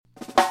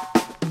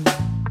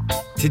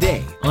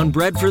Today on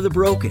Bread for the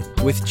Broken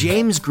with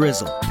James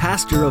Grizzle,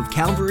 pastor of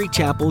Calvary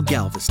Chapel,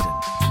 Galveston.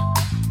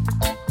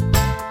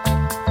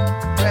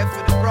 Bread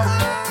for the broken.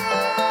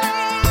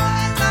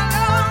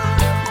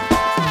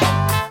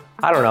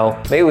 I don't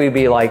know, maybe we'd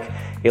be like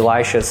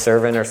Elisha's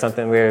servant or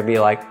something. We would be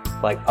like,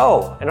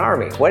 oh, an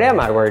army. What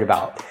am I worried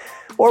about?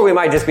 Or we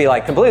might just be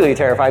like completely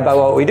terrified by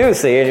what we do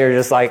see, and you're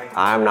just like,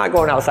 I'm not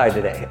going outside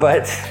today.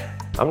 But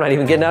I'm not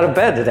even getting out of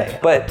bed today.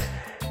 But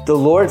the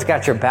Lord's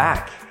got your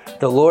back.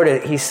 The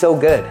Lord, He's so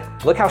good.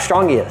 Look how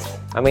strong He is.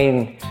 I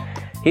mean,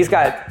 He's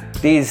got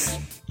these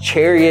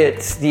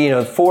chariots,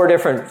 4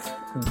 different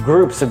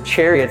groups of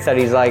chariots that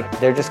He's like,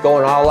 they're just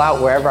going all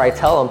out wherever I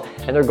tell them,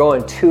 and they're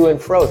going to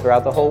and fro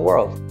throughout the whole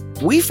world.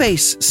 We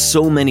face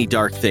so many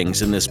dark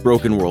things in this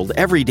broken world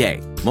every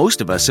day.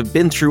 Most of us have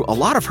been through a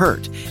lot of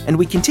hurt, and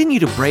we continue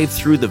to brave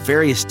through the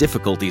various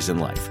difficulties in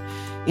life.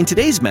 In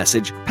today's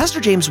message, Pastor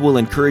James will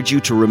encourage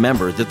you to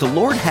remember that the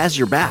Lord has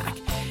your back.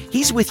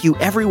 He's with you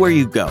everywhere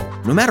you go,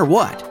 no matter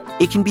what.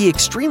 It can be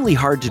extremely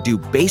hard to do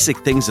basic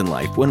things in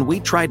life when we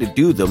try to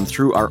do them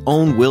through our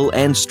own will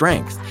and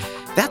strength.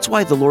 That's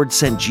why the Lord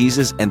sent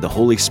Jesus and the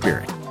Holy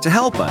Spirit to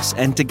help us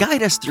and to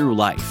guide us through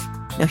life.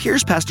 Now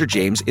here's Pastor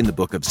James in the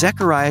book of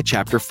Zechariah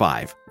chapter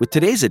 5 with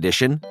today's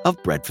edition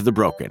of Bread for the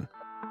Broken.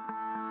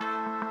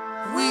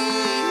 We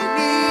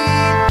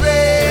need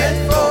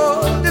bread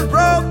for the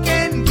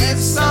broken. Give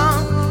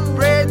some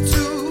bread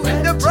to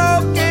the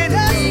broken.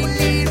 We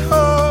need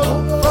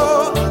hope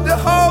for the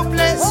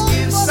hopeless.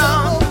 Give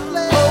some hope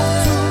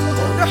to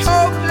the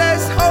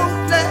hopeless.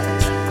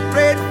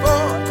 Bread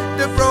for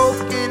the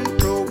broken.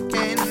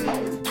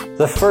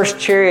 The first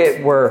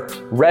chariot were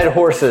red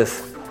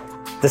horses.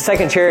 The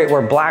second chariot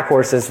were black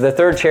horses. The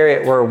third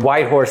chariot were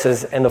white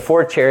horses. And the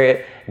fourth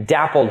chariot,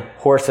 dappled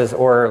horses,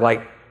 or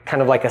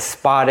kind of like a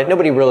spotted.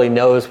 Nobody really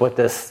knows what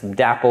this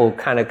dapple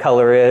kind of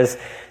color is.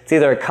 It's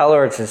either a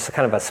color or it's just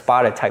kind of a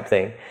spotted type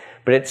thing.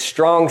 But it's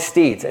strong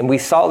steeds. And we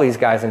saw these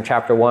guys in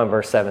chapter 1,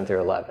 verse 7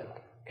 through 11.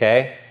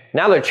 Okay?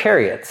 Now they're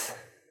chariots.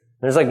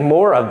 There's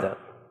more of them.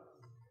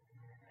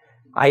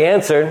 I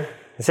answered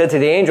and said to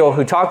the angel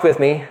who talked with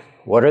me,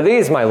 "What are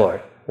these, my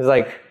Lord?" He's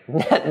like,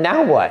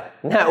 now what?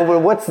 Now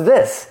what's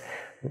this?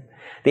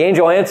 The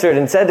angel answered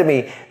and said to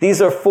me,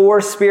 "These are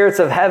 4 spirits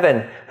of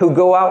heaven who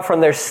go out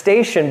from their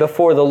station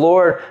before the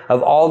Lord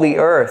of all the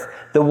earth.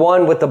 The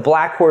one with the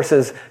black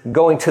horses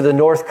going to the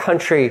north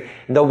country,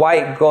 the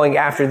white going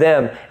after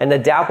them, and the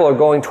dapple are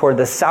going toward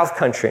the south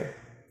country."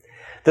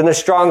 Then the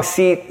strong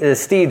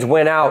steeds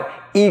went out,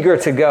 eager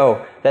to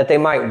go, that they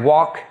might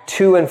walk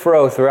to and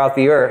fro throughout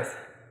the earth.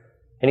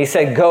 And he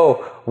said,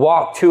 "Go,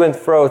 walk to and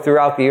fro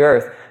throughout the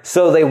earth."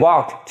 So they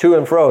walked to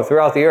and fro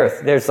throughout the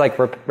earth. There's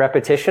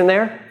repetition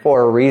there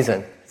for a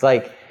reason. It's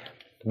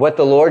what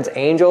the Lord's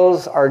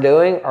angels are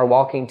doing are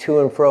walking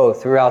to and fro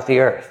throughout the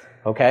earth.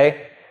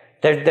 Okay?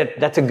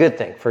 That's a good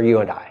thing for you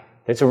and I.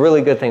 It's a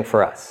really good thing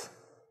for us.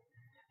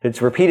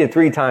 It's repeated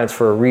 3 times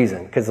for a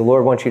reason, because the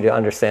Lord wants you to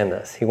understand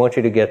this. He wants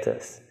you to get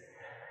this.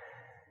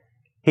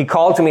 He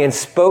called to me and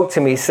spoke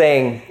to me,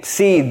 saying,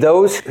 "See,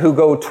 those who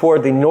go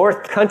toward the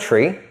north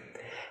country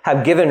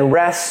have given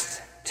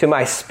rest to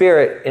my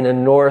spirit in the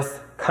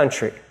north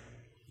country."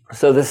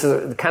 So this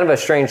is kind of a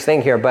strange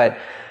thing here, but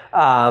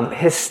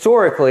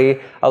historically,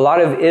 a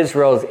lot of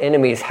Israel's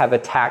enemies have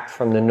attacked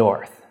from the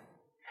north.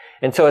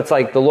 And so it's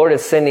the Lord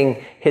is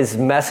sending His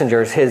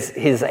messengers,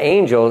 His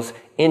angels,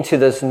 into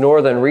this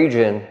northern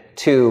region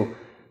to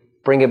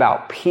bring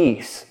about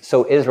peace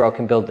so Israel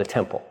can build the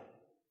temple.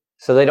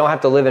 So they don't have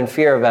to live in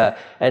fear of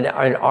an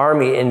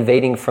army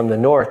invading from the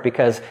north,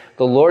 because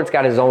the Lord's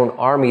got His own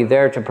army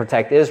there to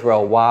protect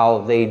Israel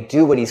while they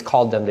do what He's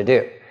called them to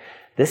do.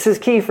 This is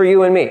key for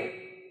you and me.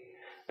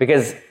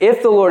 Because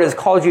if the Lord has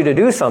called you to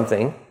do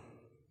something,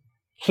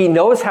 He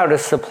knows how to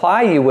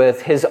supply you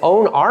with His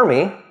own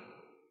army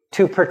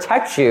to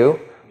protect you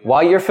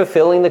while you're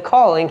fulfilling the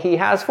calling He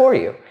has for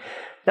you.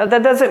 Now,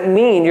 that doesn't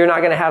mean you're not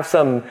going to have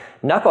some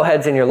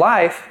knuckleheads in your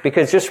life,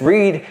 because just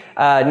read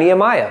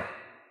Nehemiah.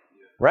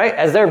 Right?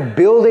 As they're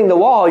building the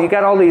wall, you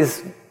got all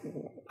these,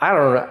 I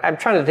don't know, I'm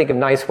trying to think of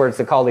nice words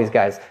to call these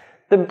guys.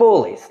 The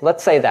bullies.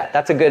 Let's say that.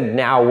 That's a good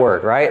now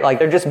word, right?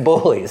 They're just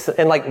bullies,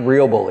 and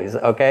real bullies,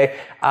 okay?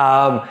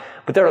 But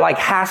they're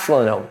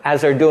hassling them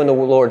as they're doing the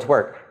Lord's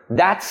work.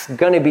 That's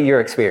going to be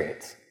your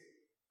experience.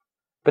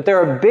 But there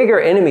are bigger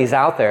enemies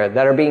out there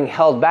that are being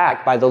held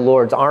back by the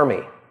Lord's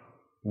army.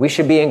 We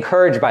should be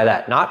encouraged by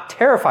that. Not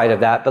terrified of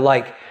that, but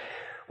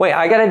wait,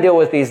 I got to deal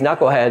with these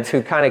knuckleheads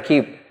who kind of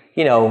keep,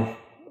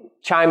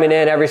 chiming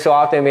in every so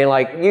often, being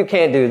 "You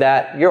can't do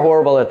that. You're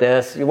horrible at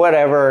this,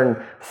 whatever. And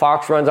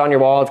fox runs on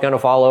your wall, it's going to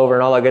fall over,"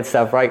 and all that good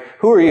stuff, right?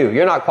 Who are you?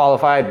 You're not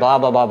qualified, blah,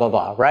 blah, blah, blah,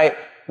 blah, right?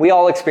 We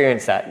all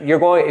experience that.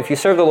 If you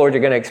serve the Lord, you're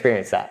going to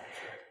experience that.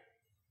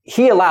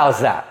 He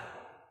allows that.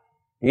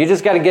 You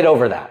just got to get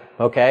over that,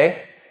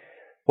 okay?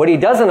 What He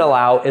doesn't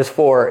allow is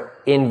for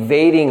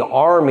invading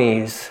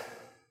armies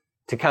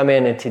to come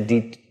in and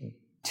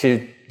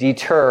to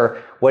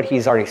deter what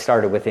He's already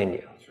started within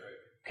you,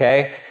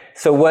 okay?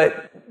 So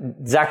what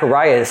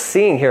Zechariah is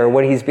seeing here,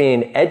 what he's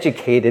being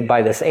educated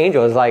by this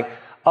angel is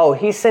oh,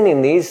 he's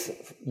sending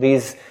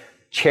these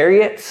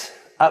chariots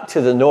up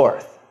to the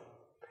north,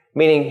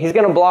 meaning he's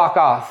going to block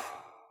off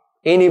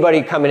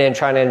anybody coming in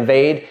trying to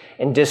invade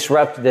and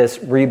disrupt this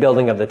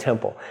rebuilding of the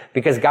temple,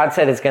 because God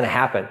said it's going to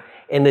happen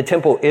and the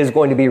temple is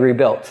going to be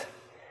rebuilt.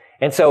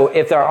 And so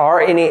if there are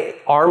any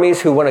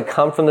armies who want to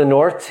come from the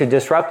north to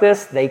disrupt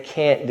this, they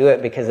can't do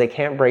it because they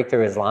can't break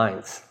through his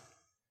lines.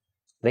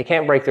 They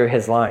can't break through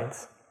his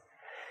lines.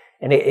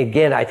 And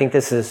again, I think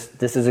this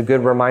is a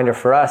good reminder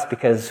for us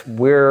because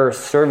we're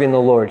serving the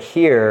Lord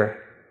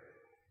here.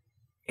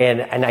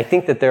 And I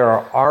think that there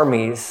are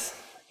armies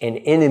and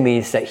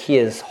enemies that he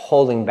is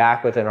holding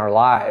back within our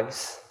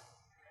lives.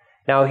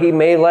 Now, he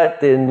may let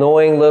the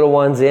annoying little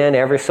ones in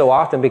every so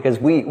often because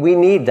we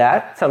need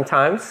that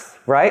sometimes,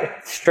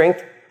 right?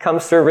 Strength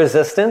comes through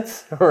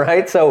resistance,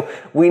 right? So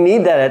we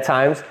need that at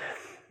times.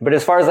 But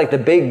as far as like the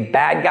big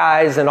bad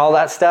guys and all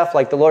that stuff,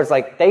 like the Lord's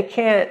like, they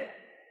can't,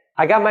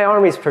 I got my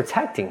armies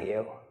protecting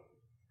you.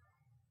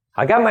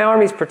 I got my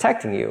armies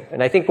protecting you.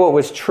 And I think what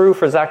was true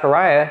for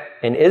Zechariah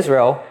in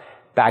Israel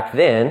back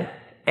then,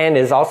 and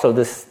is also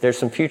this, there's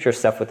some future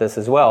stuff with this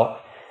as well,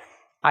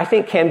 I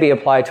think can be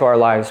applied to our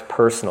lives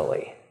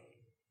personally.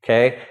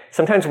 Okay?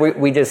 Sometimes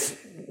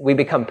we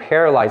become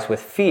paralyzed with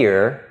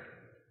fear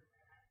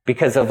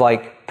because of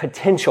like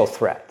potential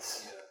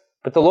threats.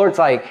 But the Lord's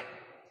like,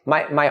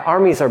 my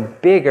armies are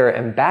bigger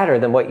and badder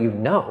than what you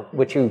know,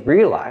 what you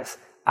realize.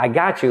 I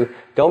got you.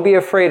 Don't be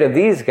afraid of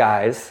these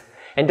guys.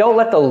 And don't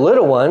let the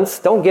little ones,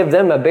 don't give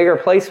them a bigger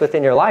place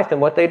within your life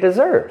than what they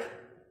deserve.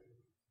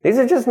 These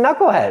are just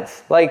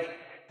knuckleheads. Like,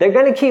 they're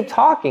going to keep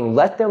talking.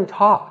 Let them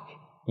talk.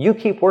 You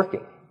keep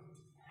working.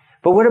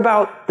 But what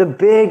about the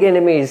big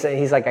enemies? And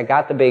he's like, I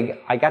got the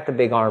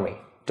big army.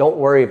 Don't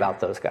worry about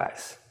those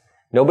guys.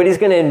 Nobody's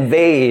going to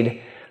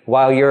invade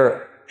while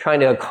you're trying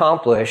to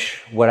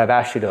accomplish what I've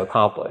asked you to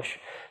accomplish.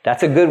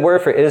 That's a good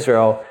word for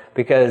Israel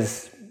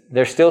because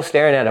they're still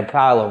staring at a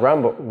pile of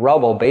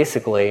rubble,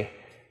 basically,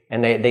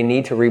 and they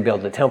need to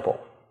rebuild the temple.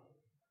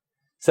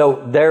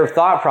 So their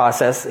thought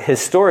process,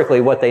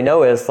 historically, what they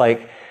know is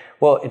like,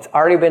 well, it's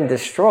already been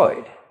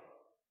destroyed.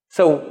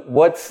 So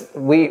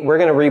we're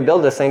going to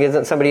rebuild this thing.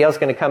 Isn't somebody else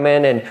going to come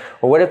in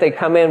or what if they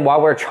come in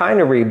while we're trying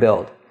to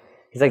rebuild?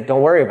 He's like,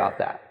 don't worry about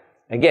that.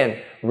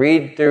 Again,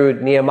 read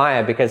through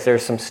Nehemiah because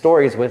there's some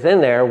stories within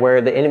there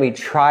where the enemy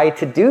tried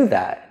to do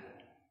that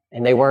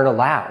and they weren't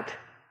allowed.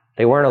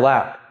 They weren't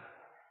allowed.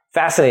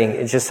 Fascinating.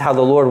 It's just how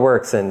the Lord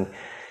works. And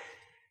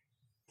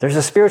there's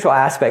a spiritual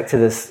aspect to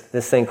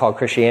this thing called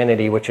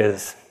Christianity, which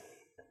is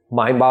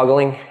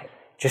mind-boggling.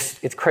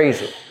 Just, it's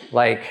crazy.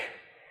 Like,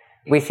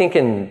 we think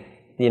in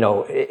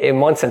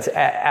one sense,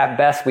 at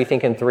best, we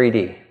think in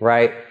 3D,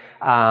 right?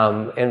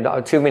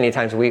 And too many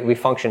times we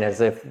function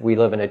as if we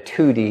live in a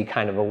 2D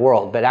kind of a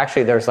world. But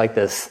actually there's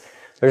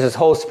this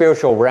whole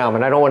spiritual realm,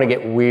 and I don't want to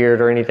get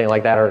weird or anything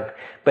like that,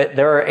 but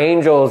there are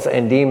angels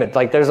and demons.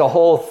 Like, there's a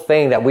whole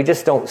thing that we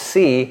just don't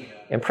see,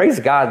 and praise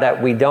God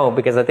that we don't,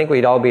 because I think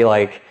we'd all be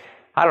like,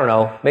 I don't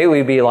know, maybe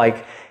we'd be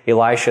like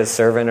Elisha's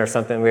servant or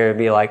something. We would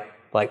be like,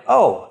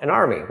 oh, an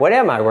army. What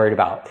am I worried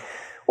about?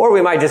 Or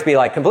we might just be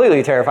like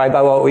completely terrified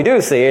by what we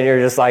do see, and you're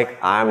just like,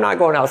 I'm not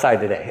going outside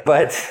today.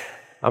 But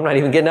I'm not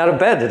even getting out of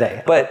bed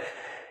today. But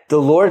the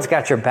Lord's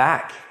got your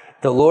back.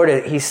 The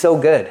Lord, he's so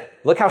good.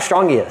 Look how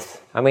strong he is.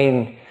 I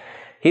mean,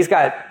 he's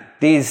got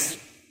these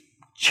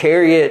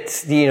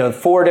chariots,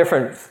 4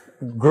 different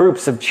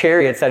groups of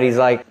chariots that he's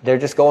like, they're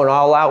just going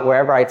all out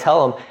wherever I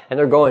tell them, and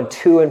they're going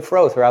to and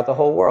fro throughout the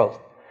whole world.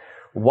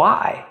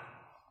 Why?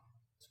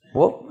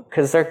 Well,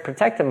 because they're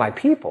protecting my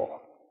people.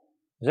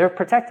 They're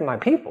protecting my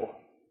people.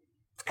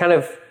 It's kind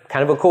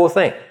of a cool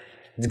thing.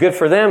 It's good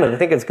for them, and I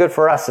think it's good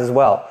for us as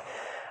well.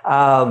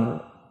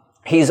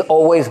 He's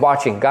always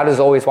watching. God is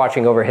always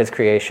watching over his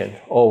creation.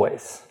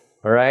 Always.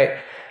 All right?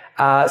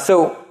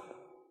 So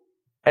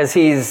as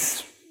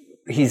he's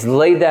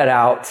laid that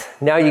out,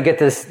 now you get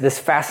this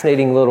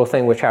fascinating little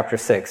thing with chapter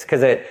 6,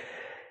 because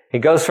it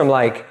goes from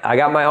like, I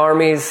got my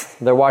armies,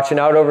 they're watching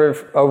out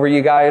over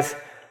you guys,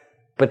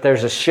 but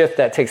there's a shift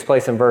that takes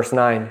place in verse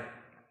 9.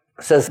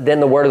 It says, then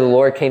the word of the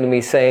Lord came to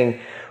me saying,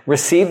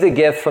 receive the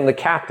gift from the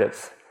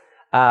captives,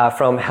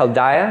 from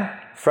Heldiah,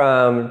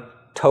 from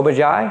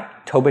Tobijah,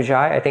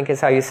 I think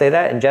is how you say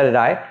that, and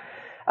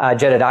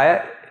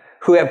Jedediah,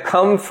 who have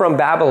come from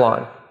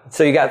Babylon.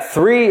 So you got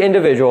 3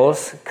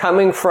 individuals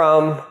coming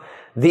from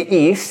the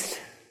east,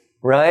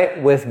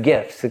 right, with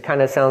gifts. It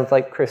kind of sounds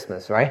like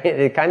Christmas, right?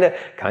 It kind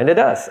of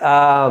does.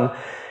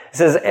 It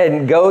says,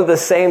 and go the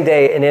same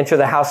day and enter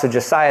the house of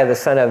Josiah, the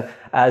son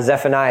of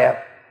Zephaniah.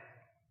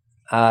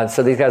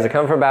 So these guys are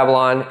coming from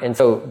Babylon, and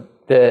so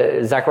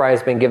Zechariah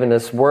has been given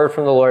this word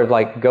from the Lord,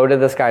 like, go to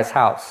this guy's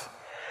house.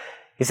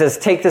 He says,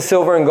 take the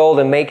silver and gold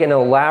and make an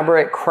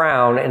elaborate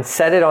crown and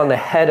set it on the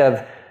head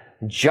of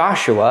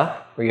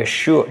Joshua, the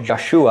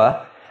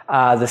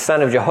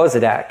son of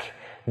Jehozadak,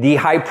 the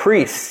high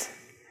priest.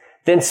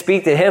 Then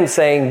speak to him,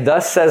 saying,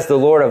 thus says the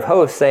Lord of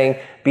hosts, saying,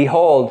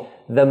 behold,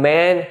 the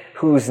man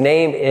whose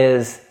name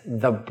is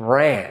the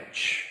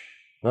branch.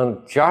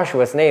 Well,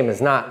 Joshua's name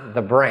is not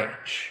the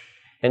branch.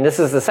 And this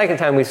is the second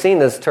time we've seen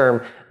this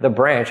term, the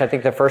branch. I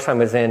think the first time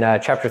was in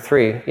chapter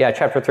 3. Yeah,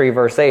 chapter 3,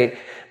 verse 8.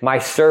 My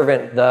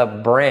servant,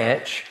 the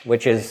branch,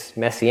 which is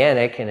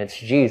messianic, and it's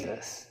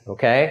Jesus.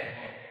 Okay?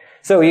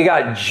 So you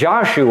got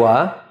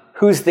Joshua,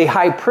 who's the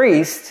high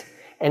priest,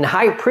 and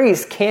high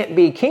priests can't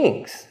be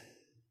kings.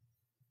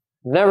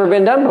 Never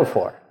been done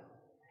before.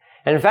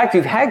 And in fact,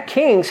 you've had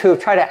kings who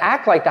try to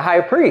act like the high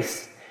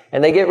priests,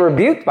 and they get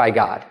rebuked by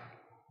God.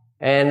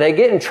 And they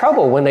get in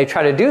trouble when they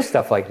try to do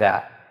stuff like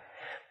that.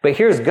 But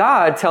here's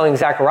God telling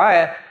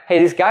Zechariah, hey,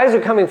 these guys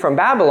are coming from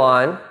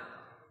Babylon.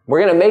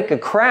 We're going to make a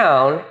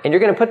crown, and you're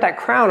going to put that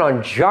crown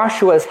on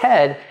Joshua's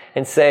head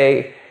and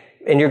say,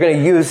 and you're going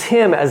to use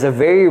him as a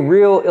very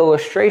real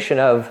illustration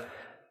of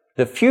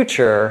the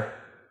future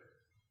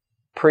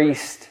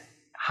priest,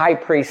 high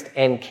priest,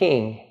 and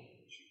king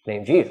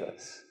named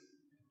Jesus.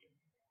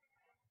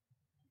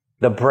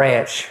 The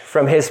branch,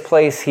 from his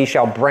place he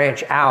shall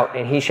branch out,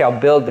 and he shall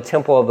build the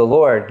temple of the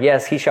Lord.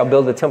 Yes, he shall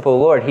build the temple of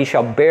the Lord. He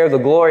shall bear the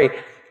glory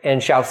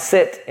and shall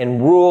sit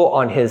and rule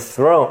on his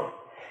throne.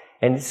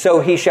 And so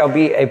he shall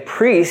be a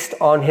priest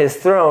on his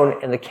throne,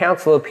 and the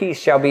council of peace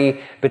shall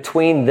be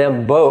between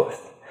them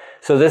both.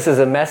 So this is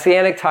a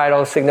messianic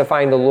title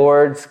signifying the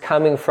Lord's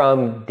coming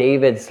from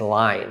David's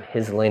line,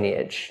 his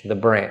lineage, the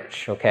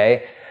branch,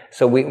 okay?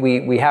 So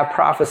we have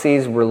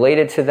prophecies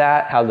related to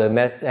that, how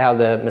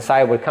the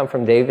Messiah would come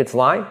from David's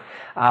line.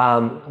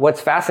 What's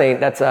fascinating,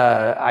 that's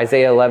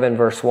Isaiah 11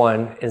 verse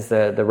 1 is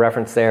the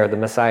reference there, the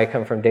Messiah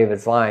come from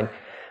David's line.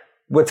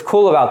 What's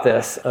cool about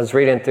this, I was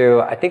reading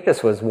through, I think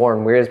this was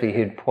Warren Wiersbe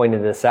who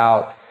pointed this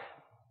out.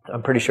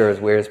 I'm pretty sure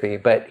it was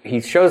Wiersbe, but he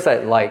shows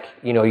that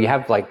you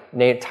have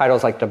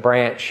titles like the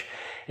branch,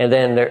 and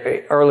then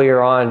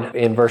earlier on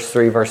in verse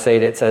 3, verse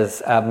 8, it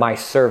says, my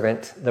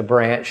servant, the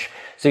branch.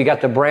 So you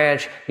got the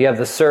branch, you have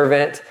the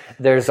servant.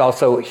 There's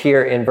also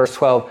here in verse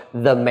 12,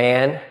 the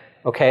man,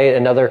 okay,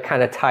 another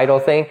kind of title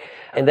thing.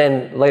 And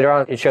then later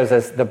on, it shows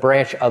us the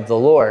branch of the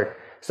Lord.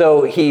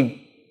 So he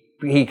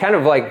kind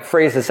of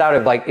phrased this out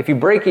of if you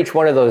break each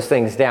one of those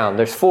things down,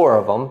 there's 4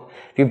 of them.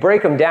 If you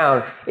break them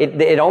down,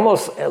 it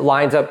almost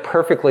lines up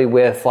perfectly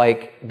with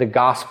the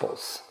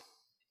Gospels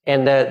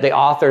and the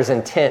author's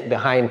intent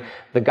behind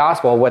the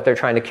Gospel, what they're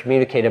trying to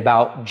communicate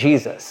about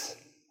Jesus,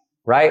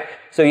 right?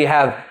 So you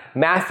have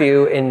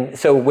Matthew, and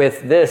so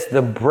with this,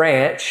 the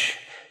branch,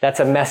 that's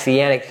a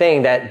messianic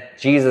thing that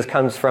Jesus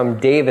comes from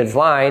David's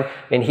line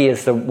and he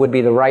would be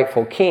the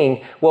rightful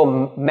king.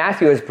 Well,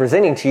 Matthew is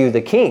presenting to you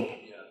the king.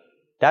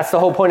 That's the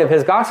whole point of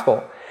his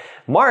gospel.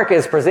 Mark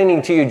is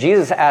presenting to you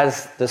Jesus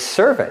as the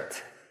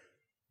servant,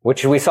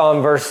 which we saw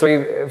in verse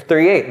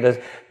 38,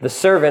 the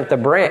servant, the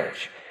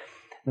branch.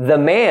 The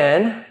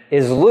man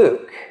is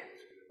Luke.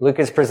 Luke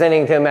is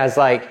presenting to him as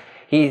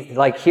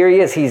here he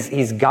is,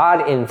 he's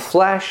God in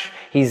flesh.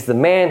 He's the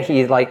man,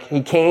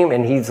 he came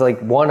and he's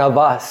one of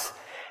us.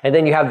 And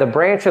then you have the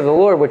branch of the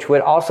Lord, which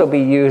would also be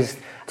used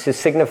to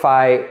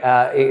signify,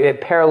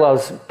 it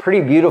parallels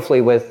pretty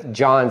beautifully with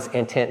John's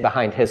intent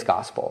behind his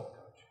gospel.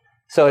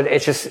 So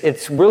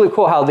it's really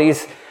cool how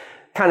these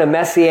kind of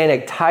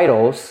messianic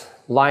titles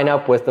line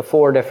up with the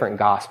 4 different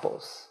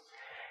gospels.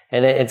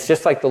 And it's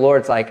just like the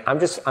Lord's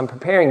I'm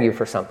preparing you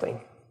for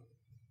something.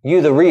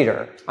 You, the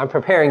reader, I'm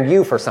preparing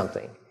you for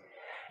something.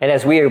 And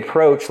as we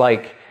approach,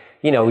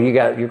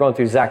 you're going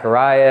through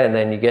Zechariah, and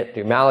then you get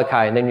through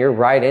Malachi, and then you're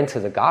right into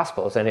the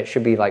gospels, and it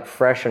should be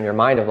fresh in your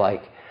mind of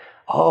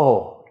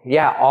oh,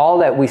 yeah, all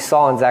that we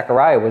saw in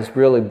Zechariah was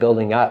really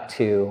building up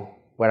to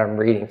what I'm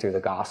reading through the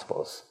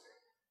gospels.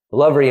 I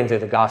love reading through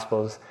the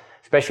Gospels,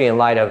 especially in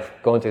light of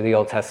going through the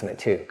Old Testament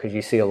too, because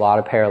you see a lot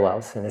of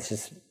parallels, and it's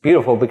just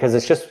beautiful because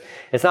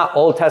it's not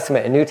Old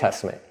Testament and New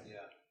Testament. Yeah.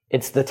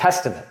 It's the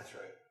Testament.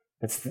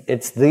 That's right.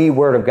 It's the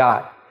Word of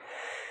God.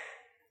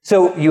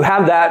 So you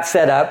have that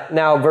set up.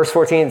 Now, verse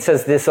 14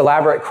 says, this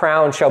elaborate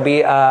crown shall be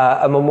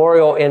a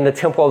memorial in the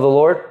temple of the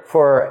Lord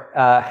for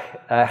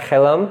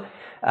Helem,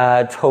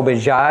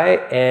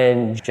 Tobijah,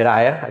 and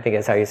Jediah, I think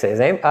that's how you say his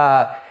name,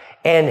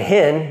 and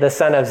Hin, the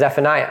son of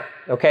Zephaniah.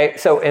 Okay,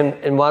 so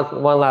and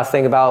one last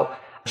thing about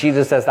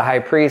Jesus as the high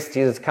priest.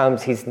 Jesus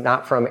comes, he's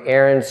not from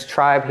Aaron's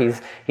tribe.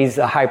 He's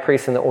the high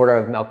priest in the order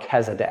of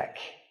Melchizedek.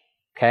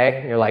 Okay,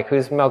 and you're like,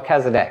 who's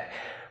Melchizedek?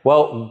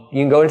 Well,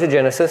 you can go into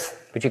Genesis,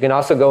 but you can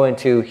also go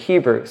into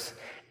Hebrews,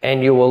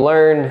 and you will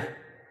learn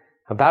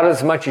about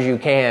as much as you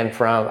can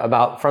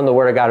from the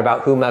Word of God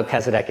about who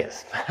Melchizedek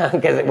is,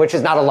 which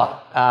is not a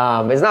lot.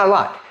 It's not a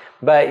lot,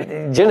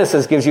 but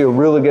Genesis gives you a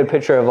really good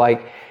picture of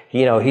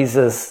he's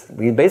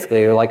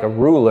basically like a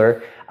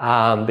ruler,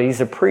 but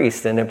he's a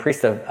priest, and a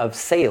priest of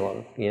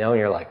Salem, and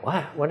you're like,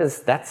 what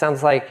is, that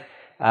sounds like,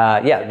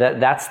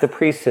 that's the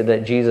priesthood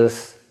that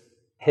Jesus,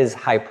 his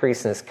high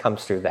priestess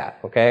comes through that,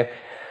 okay?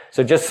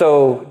 So just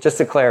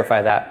to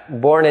clarify that,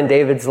 born in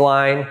David's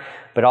line,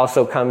 but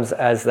also comes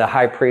as the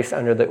high priest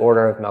under the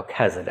order of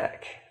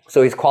Melchizedek.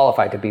 So he's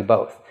qualified to be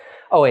both.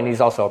 Oh, and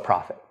he's also a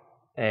prophet.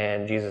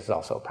 And Jesus is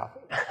also a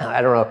prophet.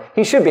 I don't know.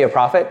 He should be a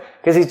prophet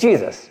because he's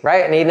Jesus,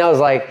 right? And he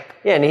knows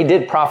and he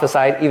did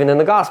prophesy even in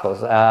the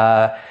Gospels.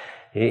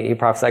 He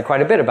prophesied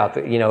quite a bit about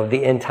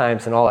the end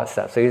times and all that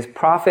stuff. So he's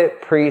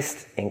prophet,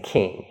 priest, and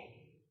king.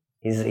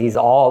 He's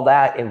all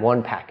that in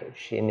one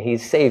package, and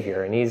he's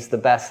Savior, and he's the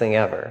best thing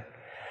ever.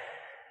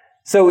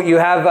 So you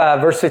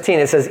have verse 15.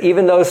 It says,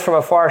 "Even those from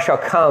afar shall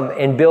come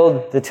and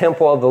build the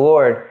temple of the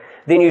Lord.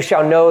 Then you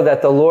shall know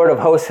that the Lord of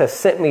hosts has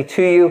sent me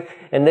to you,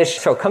 and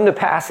this shall come to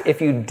pass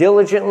if you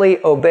diligently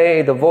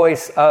obey the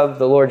voice of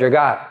the Lord your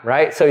God."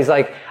 Right? So he's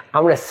like,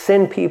 I'm going to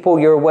send people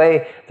your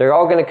way. They're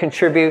all going to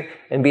contribute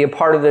and be a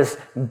part of this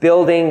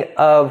building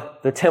of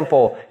the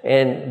temple.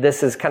 And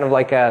this is kind of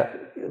like a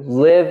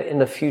live in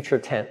the future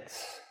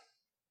tense.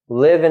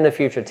 Live in the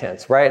future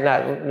tense, right?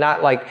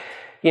 Not like,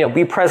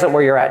 be present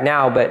where you're at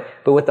now, but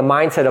with the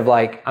mindset of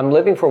like, I'm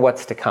living for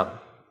what's to come.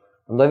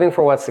 I'm living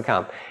for what's to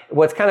come.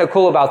 What's kind of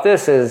cool about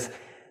this is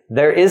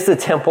there is the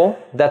temple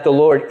that the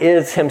Lord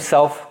is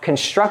himself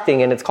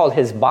constructing, and it's called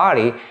his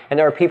body. And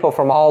there are people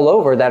from all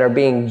over that are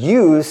being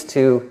used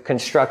to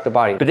construct the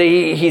body. But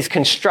he's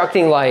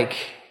constructing like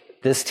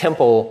this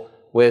temple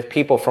with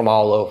people from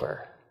all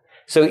over.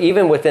 So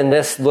even within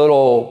this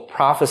little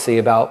prophecy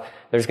about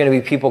there's going to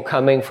be people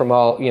coming from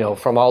all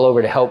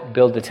over to help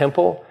build the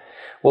temple.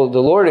 Well,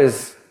 the Lord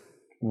is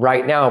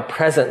right now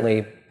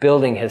presently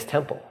building his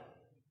temple.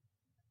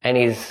 And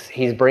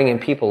he's bringing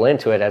people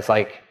into it as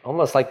like,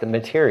 almost like the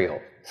material.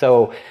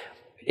 So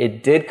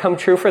it did come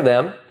true for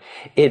them.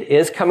 It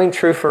is coming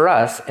true for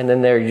us. And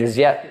then there is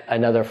yet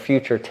another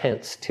future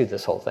tense to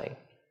this whole thing.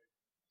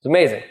 It's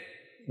amazing.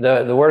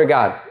 The Word of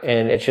God.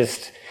 And it's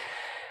just,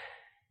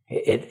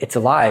 it's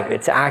alive.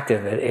 It's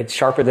active. It's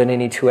sharper than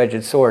any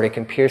two-edged sword. It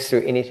can pierce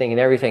through anything and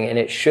everything. And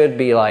it should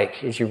be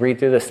like, as you read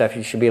through this stuff,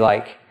 you should be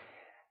like,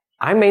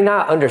 I may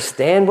not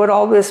understand what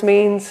all this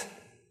means,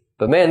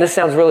 but man, this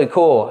sounds really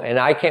cool. And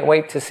I can't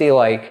wait to see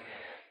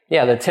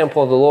the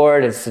temple of the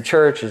Lord, it's the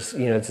church, it's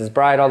his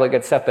bride, all that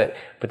good stuff. But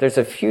there's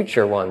a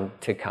future one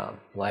to come.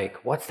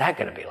 Like, what's that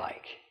going to be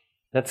like?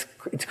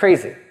 It's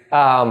crazy.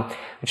 It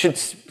should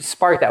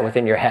spark that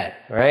within your head,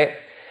 right?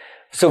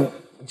 So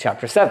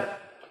chapter 7,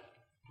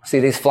 see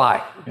these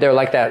fly. They're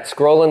like that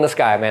squirrel in the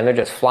sky, man. They're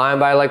just flying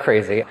by like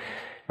crazy,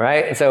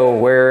 right? And so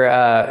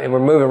we're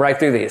moving right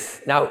through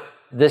these. Now,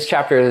 this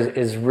chapter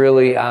is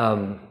really,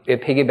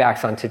 it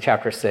piggybacks onto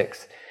chapter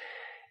 6.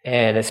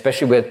 And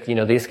especially with,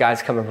 these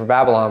guys coming from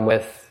Babylon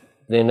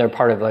then they're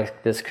part of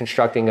like this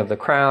constructing of the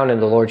crown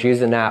and the Lord's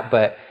using that.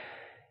 But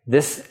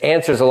this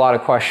answers a lot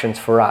of questions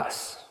for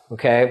us,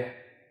 okay?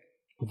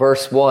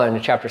 Verse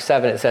 1, chapter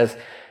 7, it says,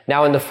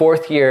 "Now in the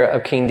 4th year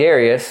of King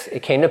Darius,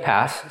 it came to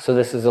pass," so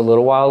this is a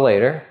little while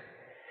later,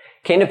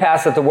 "came to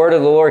pass that the word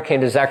of the Lord came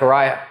to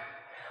Zechariah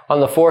on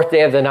the 4th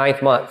day of the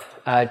 9th month,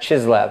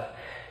 Chislev.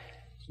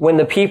 When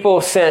the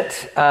people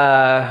sent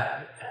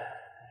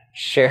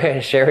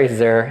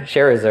Sherezer,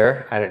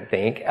 I don't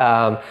think,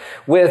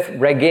 with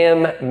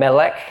Regem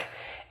Melech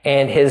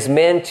and his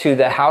men to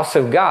the house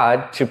of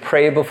God to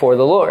pray before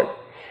the Lord,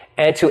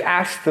 and to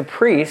ask the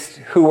priests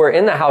who were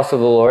in the house of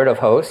the Lord of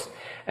hosts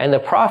and the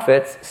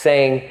prophets,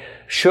 saying,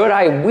 should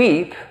I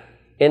weep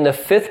in the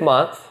 5th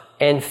month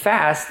and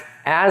fast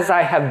as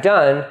I have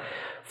done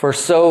for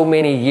so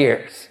many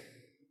years?"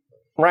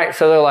 Right?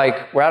 So they're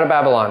like, we're out of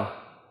Babylon.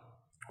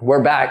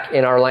 We're back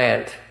in our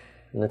land,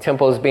 and the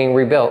temple is being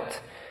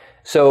rebuilt.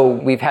 So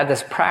we've had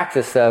this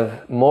practice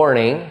of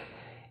mourning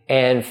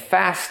and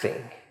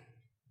fasting.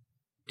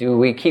 Do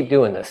we keep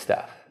doing this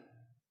stuff?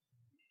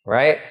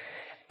 Right?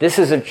 This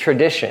is a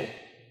tradition,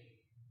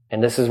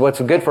 and this is what's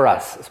good for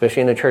us,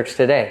 especially in the church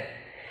today.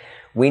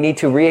 We need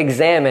to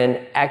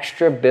re-examine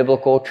extra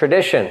biblical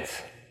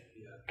traditions.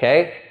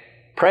 Okay?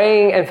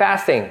 Praying and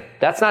fasting,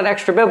 that's not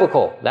extra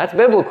biblical. That's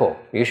biblical.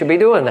 You should be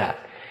doing that.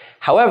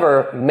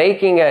 However,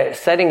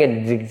 setting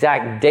an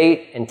exact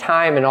date and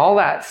time and all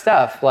that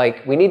stuff,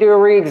 like we need to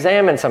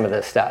re-examine some of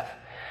this stuff.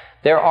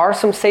 There are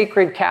some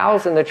sacred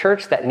cows in the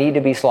church that need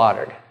to be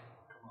slaughtered.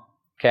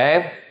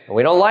 Okay?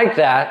 We don't like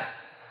that.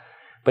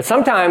 But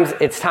sometimes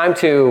it's time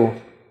to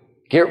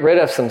get rid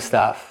of some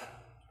stuff.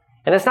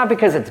 And it's not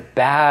because it's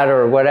bad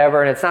or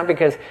whatever, and it's not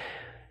because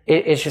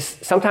it's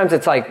just, sometimes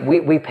it's like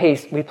we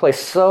place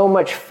so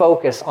much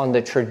focus on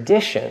the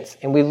traditions,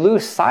 and we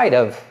lose sight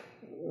of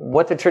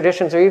what the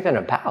traditions are even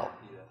about.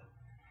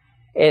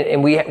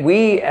 And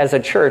we as a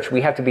church,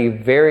 we have to be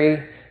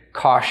very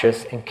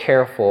cautious and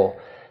careful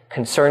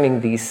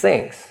concerning these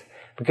things,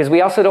 because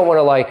we also don't want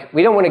to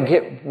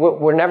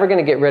we're never going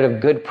to get rid of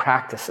good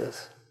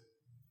practices,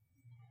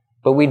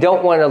 but we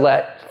don't want to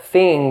let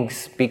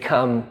things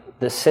become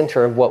the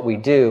center of what we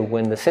do,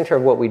 when the center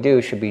of what we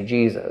do should be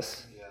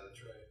Jesus. Yeah,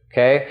 that's right.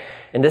 Okay?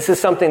 And this is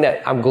something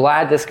that I'm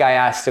glad this guy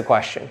asked the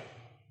question,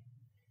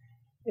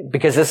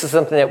 because this is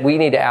something that we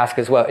need to ask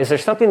as well. Is there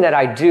something that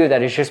I do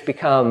that has just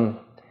become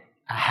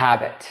a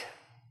habit?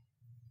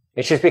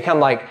 It's just become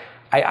like,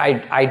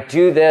 I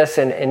do this,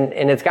 and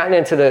it's gotten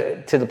into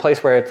the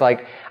place where it's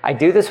like, I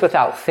do this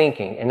without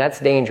thinking, and that's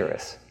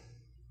dangerous.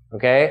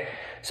 Okay?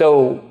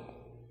 So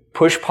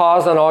push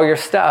pause on all your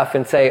stuff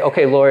and say,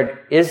 okay, Lord,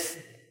 is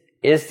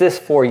this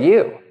for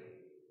you?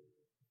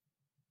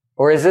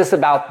 Or is this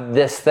about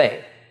this thing?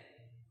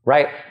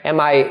 right? Am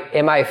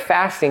I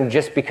fasting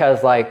just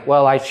because like,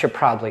 well, I should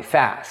probably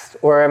fast?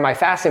 Or am I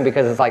fasting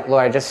because it's like,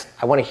 Lord,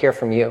 I want to hear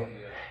from you.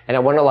 And I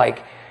want to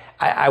like,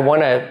 I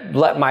want to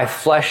let my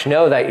flesh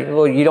know that,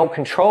 Lord, you don't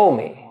control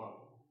me.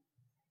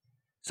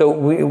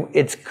 So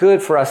it's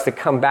good for us to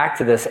come back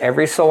to this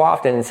every so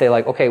often and say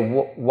like, okay,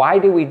 why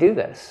do we do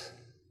this?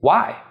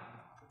 Why?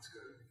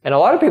 And a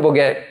lot of people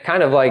get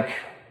kind of like,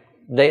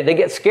 they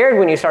get scared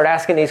when you start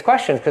asking these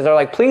questions because they're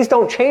like, please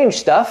don't change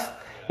stuff.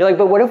 You're like,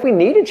 but what if we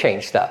need to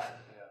change stuff?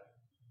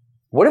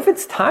 What if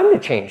it's time to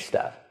change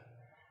stuff?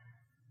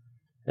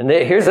 And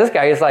here's this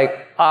guy. He's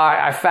like,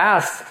 I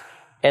fast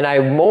and I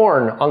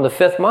mourn on the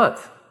 5th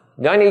month.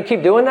 Do I need to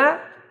keep doing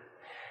that?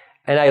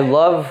 And I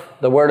love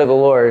the word of the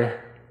Lord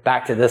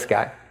back to this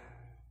guy.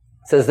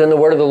 It says, then the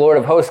word of the Lord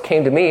of hosts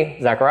came to me,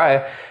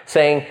 Zechariah,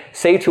 saying,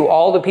 say to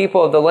all the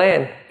people of the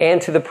land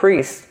and to the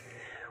priests,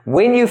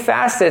 when you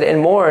fasted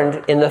and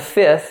mourned in the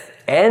 5th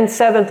and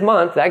 7th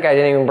month, that guy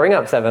didn't even bring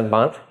up 7th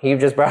month. He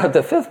just brought up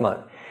the 5th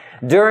month.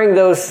 During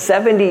those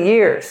 70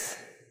 years,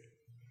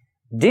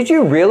 did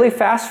you really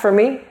fast for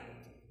me?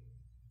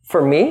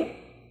 For me?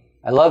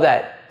 I love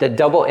that, the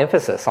double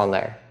emphasis on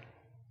there.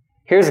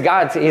 Here's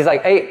God. He's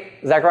like, hey,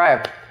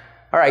 Zechariah,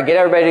 all right, get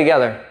everybody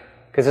together.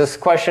 Because this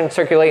question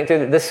circulating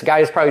through, this guy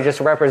is probably just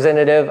a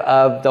representative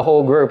of the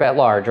whole group at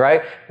large,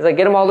 right? He's like,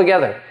 get them all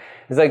together.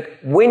 He's like,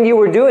 when you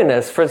were doing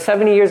this for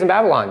 70 years in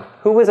Babylon,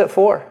 who was it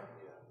for?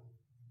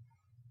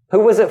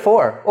 Who was it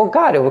for? Well,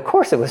 God, of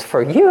course it was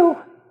for you.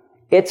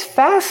 It's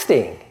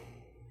fasting.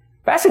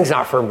 Fasting's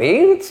not for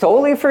me. It's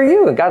totally for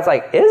you. And God's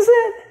like, is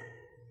it?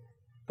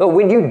 But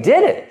when you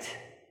did it,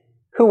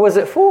 who was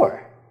it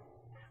for?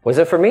 Was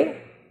it for me?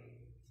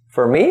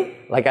 For me?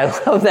 Like, I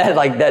love that,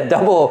 like, that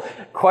double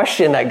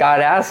question that God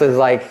asks is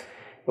like,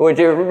 which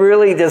it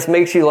really just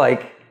makes you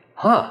like,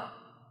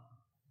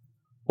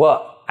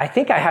 well, I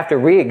think I have to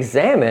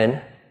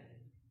re-examine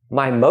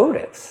my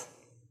motives.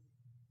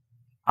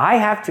 I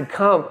have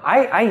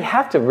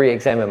to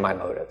re-examine my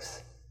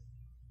motives.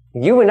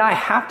 You and I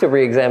have to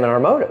re-examine our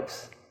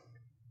motives.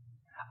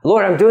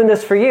 Lord, I'm doing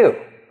this for you.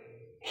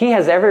 He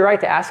has every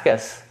right to ask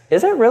us,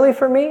 is it really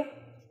for me?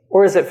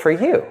 Or is it for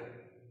you?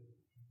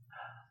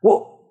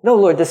 Well, no,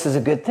 Lord, this is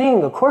a good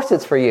thing. Of course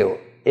it's for you.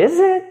 Is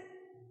it?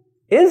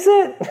 Is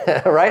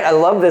it? Right? I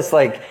love this.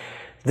 Like,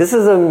 this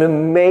is an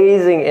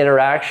amazing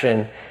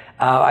interaction.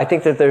 I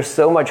think that there's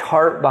so much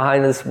heart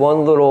behind this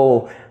one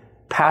little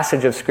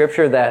passage of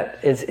scripture that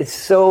it's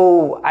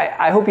so,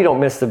 I hope you don't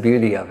miss the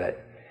beauty of it.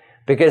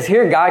 Because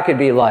here God could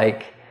be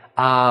like,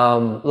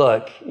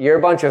 look, you're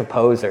a bunch of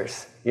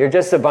posers. You're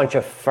just a bunch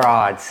of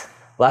frauds.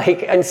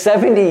 Like, in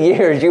 70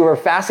 years you were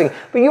fasting,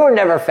 but you were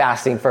never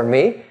fasting for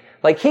me.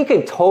 Like, he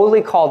could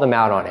totally call them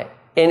out on it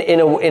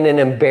in an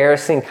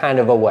embarrassing kind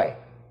of a way.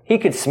 He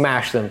could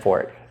smash them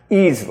for it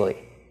easily.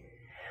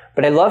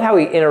 But I love how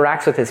he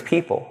interacts with his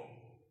people.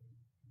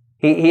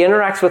 He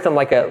interacts with them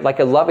like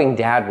a loving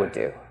dad would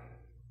do.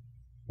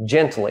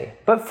 Gently,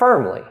 but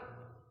firmly.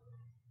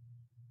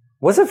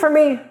 Was it for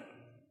me?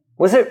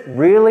 Was it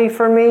really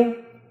for me?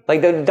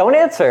 Like, don't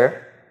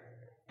answer.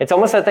 It's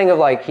almost that thing of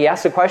like, he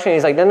asks a question, and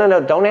he's like,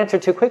 no, don't answer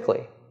too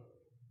quickly.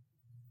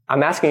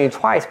 I'm asking you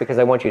twice because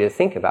I want you to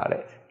think about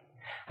it.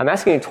 I'm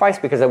asking you twice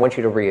because I want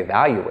you to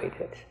reevaluate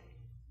it.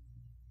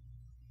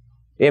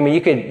 I mean,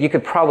 you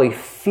could probably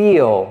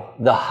feel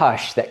the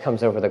hush that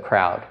comes over the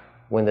crowd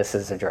when this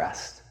is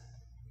addressed.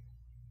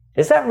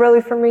 Is that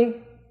really for me?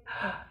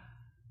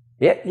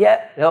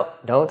 Yeah, no,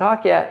 don't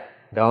talk yet.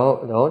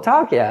 Don't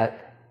talk yet.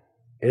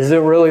 Is it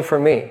really for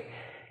me?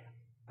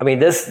 I mean,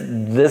 this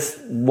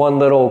one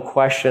little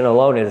question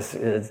alone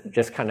is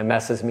just kind of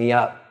messes me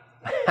up.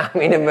 I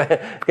mean,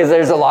 because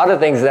there's a lot of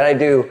things that I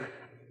do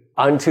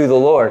unto the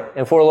Lord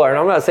and for the Lord. And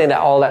I'm not saying that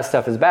all that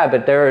stuff is bad,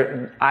 but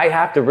I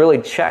have to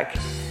really check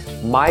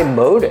my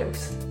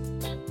motives.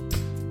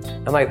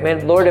 I'm like,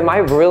 man, Lord, am I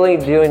really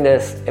doing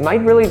this? Am I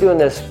really doing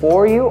this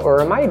for you,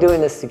 or am I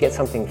doing this to get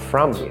something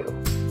from you?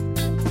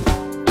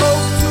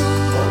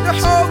 The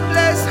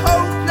hopeless,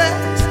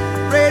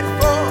 pray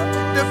for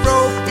the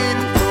broken.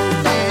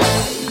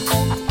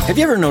 Have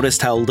you ever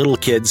noticed how little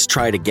kids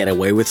try to get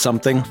away with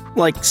something?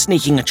 Like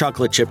sneaking a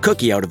chocolate chip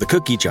cookie out of the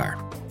cookie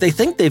jar. They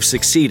think they've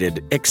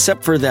succeeded,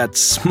 except for that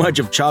smudge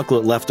of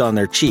chocolate left on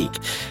their cheek.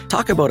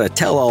 Talk about a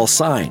tell-all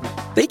sign.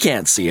 They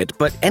can't see it,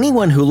 but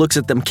anyone who looks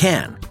at them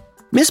can.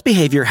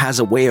 Misbehavior has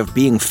a way of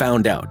being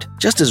found out,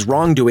 just as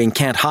wrongdoing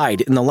can't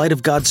hide in the light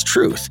of God's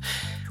truth.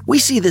 We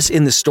see this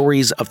in the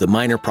stories of the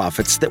minor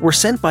prophets that were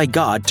sent by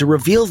God to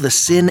reveal the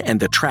sin and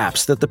the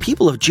traps that the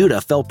people of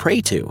Judah fell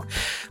prey to.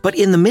 But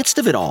in the midst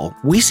of it all,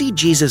 we see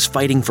Jesus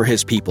fighting for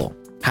his people.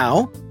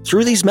 How?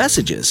 Through these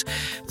messages.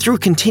 Through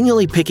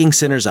continually picking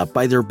sinners up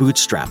by their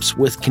bootstraps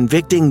with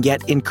convicting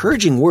yet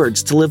encouraging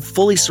words to live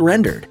fully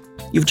surrendered.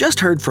 You've just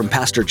heard from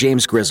Pastor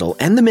James Grizzle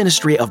and the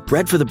ministry of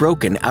Bread for the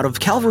Broken out of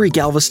Calvary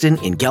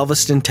Galveston in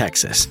Galveston,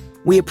 Texas.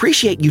 We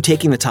appreciate you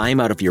taking the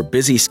time out of your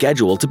busy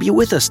schedule to be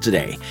with us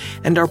today,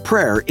 and our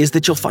prayer is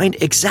that you'll find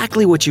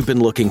exactly what you've been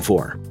looking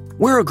for.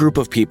 We're a group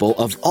of people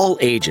of all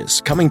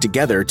ages coming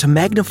together to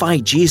magnify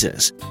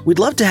Jesus. We'd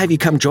love to have you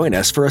come join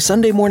us for a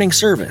Sunday morning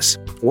service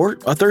or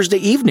a Thursday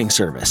evening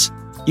service.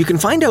 You can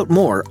find out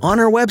more on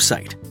our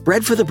website,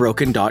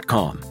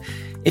 breadforthebroken.com.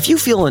 If you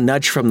feel a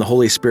nudge from the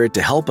Holy Spirit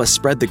to help us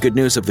spread the good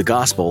news of the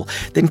gospel,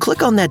 then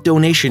click on that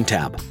donation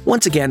tab.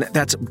 Once again,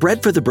 that's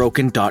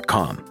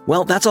breadforthebroken.com.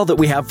 Well, that's all that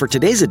we have for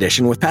today's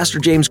edition with Pastor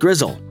James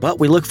Grizzle, but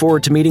we look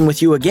forward to meeting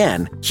with you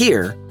again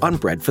here on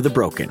Bread for the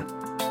Broken.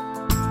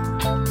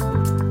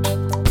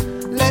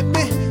 Let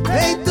me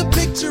paint the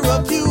picture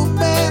of you.